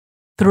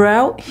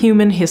Throughout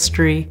human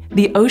history,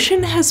 the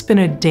ocean has been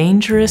a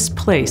dangerous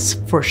place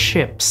for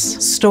ships.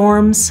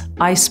 Storms,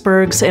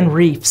 icebergs, and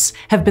reefs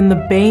have been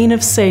the bane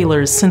of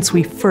sailors since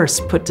we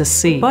first put to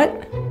sea.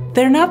 But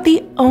they're not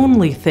the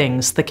only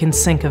things that can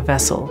sink a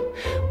vessel.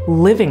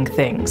 Living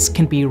things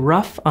can be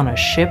rough on a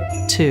ship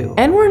too.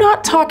 And we're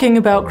not talking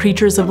about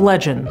creatures of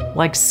legend,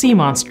 like sea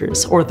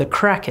monsters or the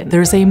Kraken.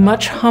 There's a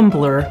much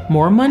humbler,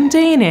 more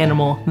mundane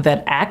animal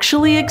that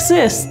actually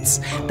exists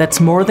that's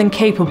more than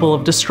capable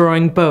of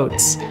destroying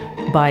boats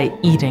by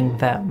eating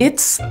them.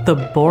 It's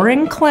the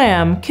boring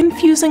clam,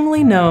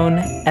 confusingly known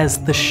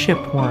as the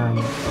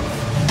shipworm.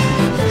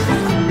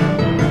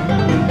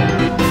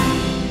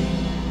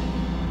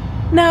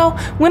 Now,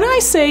 when I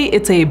say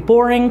it's a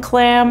boring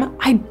clam,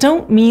 I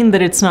don't mean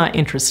that it's not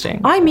interesting.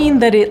 I mean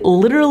that it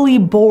literally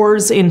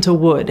bores into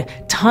wood,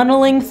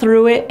 tunneling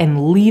through it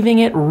and leaving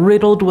it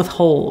riddled with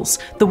holes,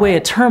 the way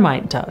a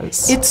termite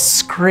does. It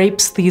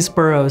scrapes these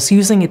burrows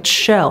using its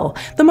shell,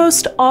 the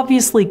most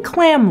obviously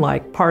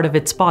clam-like part of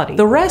its body.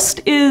 The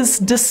rest is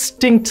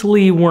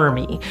distinctly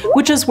wormy,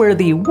 which is where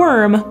the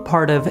worm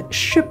part of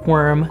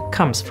shipworm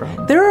comes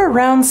from. There are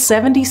around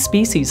 70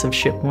 species of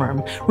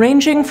shipworm,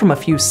 ranging from a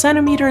few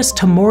centimeters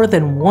to more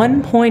than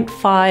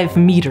 1.5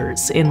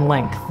 meters in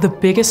length. The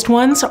biggest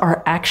ones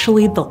are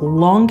actually the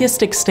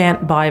longest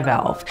extant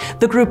bivalve,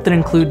 the group that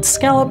includes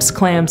scallops,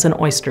 clams, and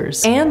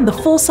oysters. And the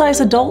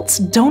full-size adults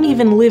don't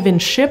even live in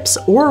ships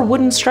or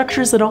wooden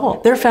structures at all.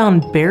 They're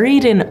found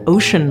buried in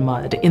ocean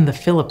mud in the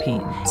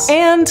Philippines.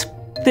 And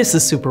this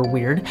is super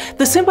weird.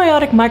 The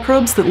symbiotic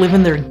microbes that live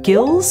in their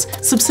gills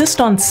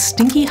subsist on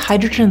stinky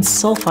hydrogen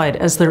sulfide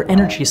as their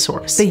energy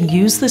source. They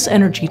use this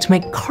energy to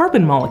make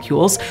carbon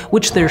molecules,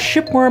 which their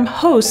shipworm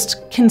hosts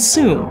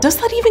consume. Does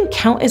that even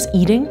count as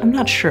eating? I'm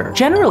not sure.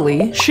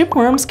 Generally,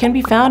 shipworms can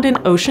be found in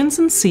oceans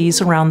and seas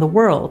around the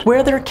world,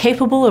 where they're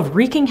capable of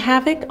wreaking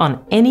havoc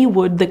on any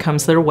wood that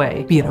comes their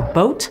way, be it a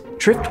boat,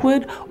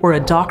 driftwood, or a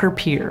dock or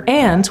pier.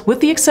 And with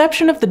the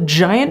exception of the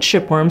giant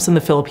shipworms in the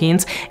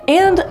Philippines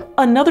and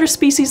another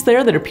species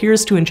there that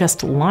appears to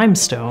ingest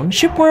limestone,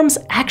 shipworms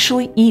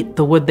actually eat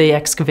the wood they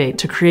excavate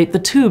to create the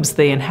tubes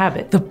they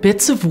inhabit. The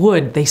bits of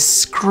wood they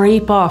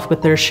scrape off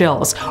with their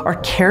shells are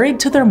carried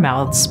to their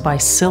mouths by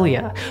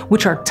cilia,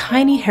 which are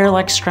tiny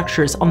hair-like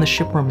structures on the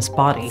shipworm's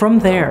body. From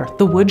there,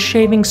 the wood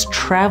shavings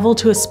travel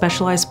to a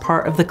specialized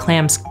part of the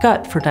clam's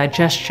gut for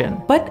digestion.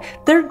 But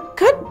their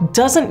gut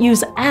doesn't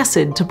use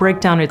acid to break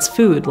down its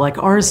food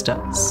like ours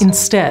does.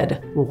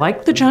 Instead,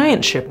 like the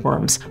giant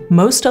shipworms,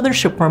 most other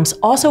shipworms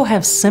also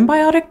have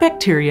symbiotic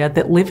bacteria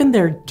that live in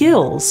their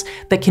gills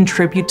that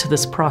contribute to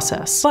this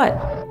process.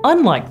 But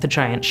unlike the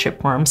giant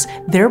shipworms,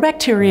 their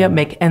bacteria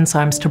make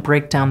enzymes to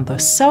break down the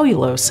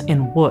cellulose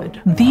in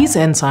wood. These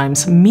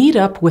enzymes meet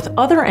up with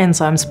other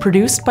enzymes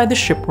produced by the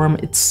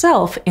shipworm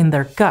itself in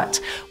their gut,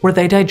 where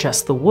they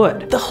digest the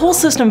wood. The whole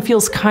system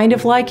feels kind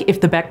of like if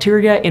the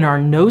bacteria in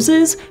our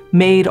noses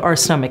made our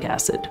stomach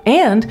acid.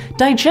 And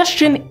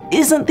digestion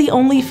isn't the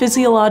only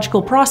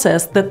physiological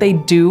process that they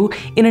do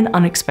in an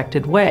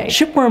unexpected way.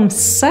 Shipworm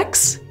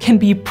sex can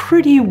be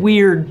pretty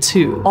weird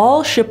too.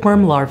 All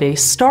shipworm larvae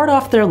start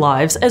off their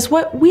lives as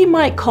what we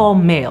might call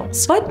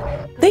males,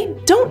 but they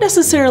don't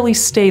necessarily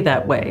stay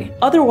that way.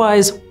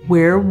 Otherwise,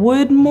 where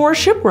would more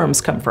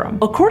shipworms come from?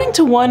 According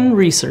to one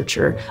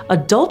researcher,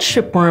 adult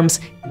shipworms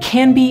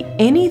can be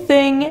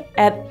anything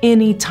at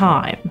any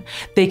time.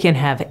 They can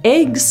have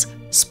eggs,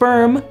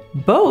 sperm,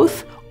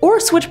 both, or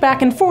switch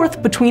back and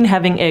forth between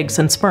having eggs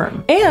and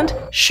sperm. And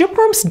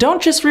shipworms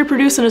don't just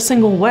reproduce in a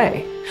single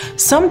way.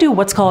 Some do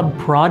what's called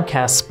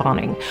broadcast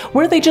spawning,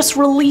 where they just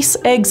release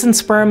eggs and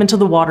sperm into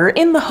the water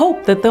in the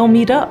hope that they'll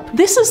meet up.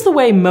 This is the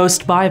way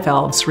most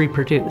bivalves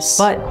reproduce.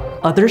 But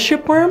other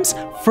shipworms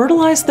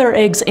fertilize their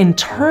eggs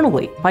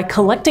internally by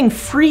collecting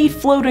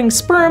free-floating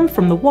sperm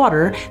from the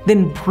water,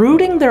 then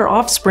brooding their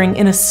offspring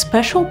in a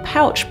special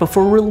pouch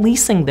before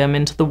releasing them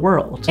into the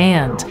world.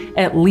 And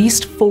at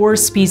least 4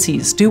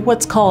 species do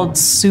what's called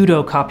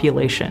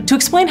pseudocopulation. To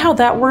explain how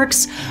that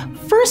works,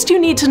 first you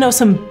need to know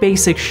some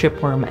basic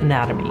shipworm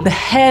anatomy. The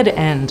head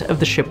end of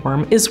the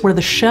shipworm is where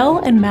the shell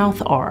and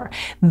mouth are.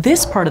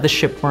 This part of the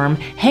shipworm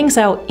hangs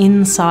out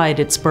inside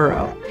its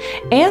burrow.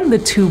 And the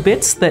 2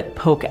 bits that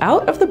poke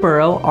out of the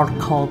burrow are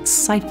called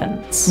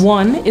siphons.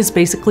 One is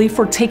basically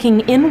for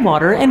taking in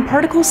water and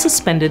particles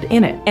suspended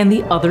in it, and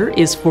the other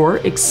is for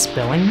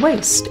expelling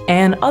waste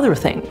and other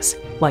things,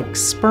 like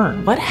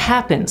sperm. What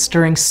happens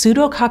during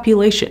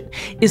pseudocopulation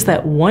is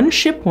that one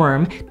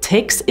shipworm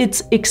takes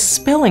its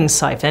expelling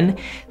siphon,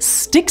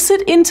 sticks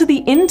it into the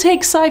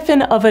intake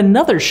siphon of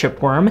another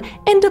shipworm,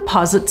 and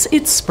deposits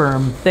its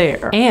sperm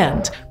there.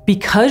 And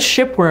Because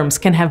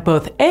shipworms can have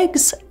both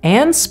eggs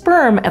and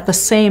sperm at the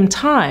same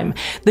time,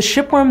 the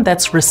shipworm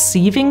that's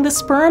receiving the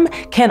sperm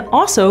can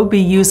also be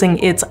using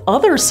its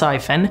other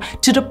siphon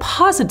to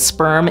deposit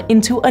sperm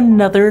into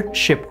another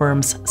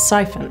shipworm's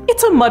siphon.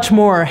 It's a much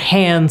more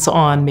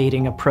hands-on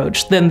mating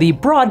approach than the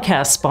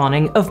broadcast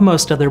spawning of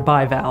most other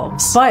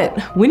bivalves. But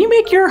when you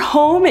make your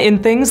home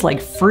in things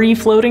like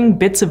free-floating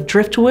bits of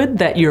driftwood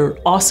that you're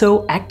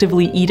also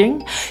actively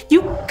eating,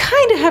 you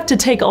kind of have to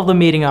take all the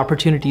mating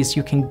opportunities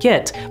you can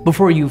get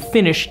before you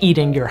finish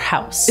eating your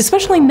house.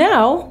 Especially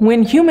now,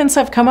 when humans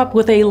have come up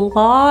with a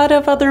lot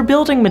of other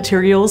building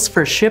materials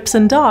for ships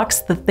and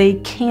docks that they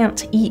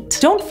can't eat.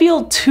 Don't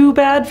feel too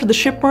bad for the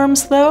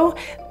shipworms though.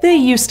 They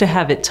used to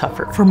have it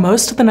tougher. For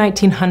most of the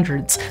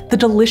 1900s, the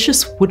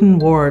delicious wooden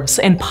wharves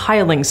and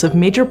pilings of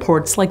major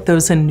ports like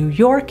those in New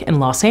York and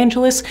Los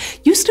Angeles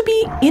used to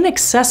be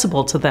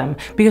inaccessible to them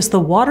because the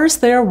waters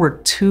there were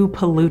too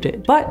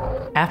polluted. But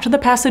after the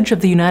passage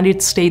of the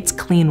United States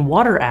Clean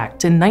Water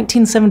Act in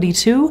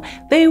 1972,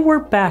 they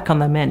were back on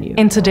the menu.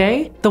 And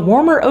today, the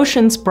warmer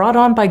oceans brought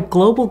on by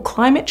global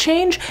climate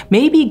change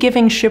may be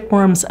giving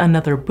shipworms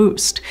another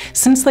boost,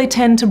 since they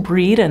tend to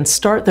breed and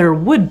start their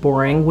wood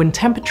boring when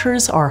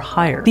temperatures are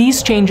higher.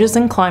 These changes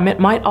in climate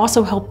might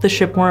also help the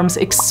shipworms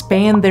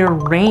expand their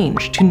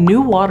range to new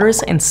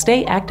waters and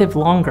stay active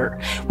longer,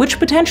 which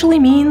potentially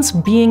means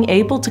being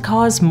able to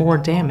cause more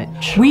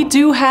damage. We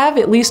do have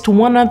at least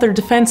one other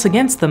defense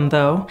against them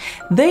though.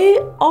 They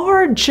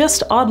are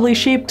just oddly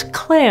shaped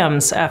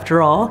clams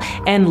after all,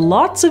 and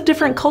lots of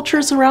different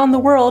cultures around the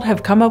world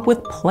have come up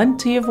with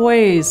plenty of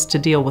ways to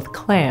deal with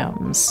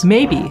clams.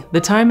 Maybe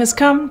the time has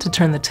come to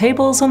turn the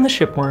tables on the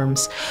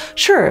shipworms.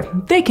 Sure,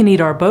 they can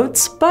eat our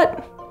boats,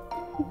 but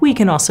we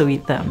can also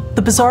eat them.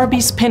 The Bizarre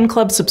Beasts Pin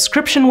Club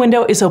subscription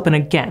window is open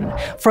again,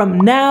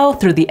 from now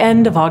through the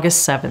end of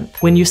August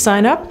 7th. When you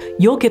sign up,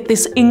 you'll get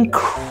this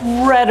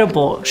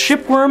incredible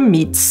shipworm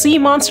meets sea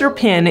monster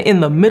pin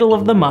in the middle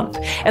of the month,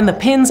 and the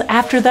pins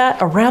after that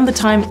around the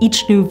time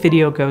each new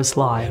video goes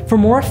live. For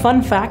more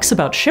fun facts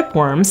about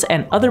shipworms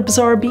and other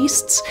bizarre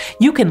beasts,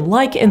 you can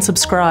like and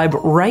subscribe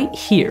right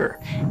here.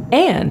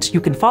 And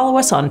you can follow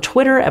us on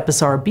Twitter at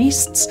Bizarre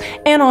Beasts,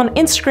 and on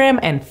Instagram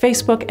and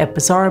Facebook at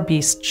Bizarre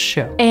Beasts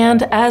Show.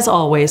 And as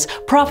always,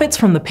 profits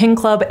from the Pin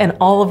Club and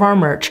all of our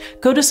merch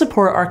go to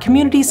support our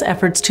community's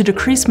efforts to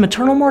decrease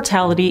maternal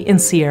mortality in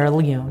Sierra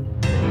Leone.